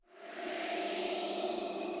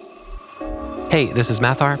Hey, this is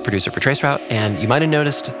Mathar, producer for Traceroute, and you might have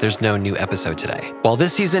noticed there's no new episode today. While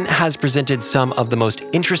this season has presented some of the most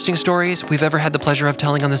interesting stories we've ever had the pleasure of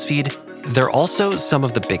telling on this feed, they're also some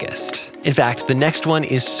of the biggest. In fact, the next one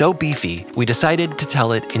is so beefy, we decided to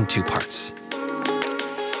tell it in 2 parts.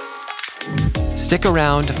 Stick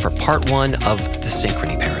around for part 1 of the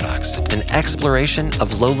Synchrony Paradox, an exploration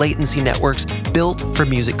of low-latency networks built for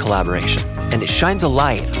music collaboration. And it shines a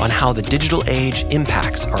light on how the digital age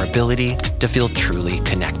impacts our ability to feel truly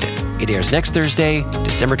connected. It airs next Thursday,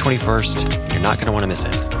 December 21st, and you're not going to want to miss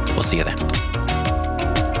it. We'll see you then.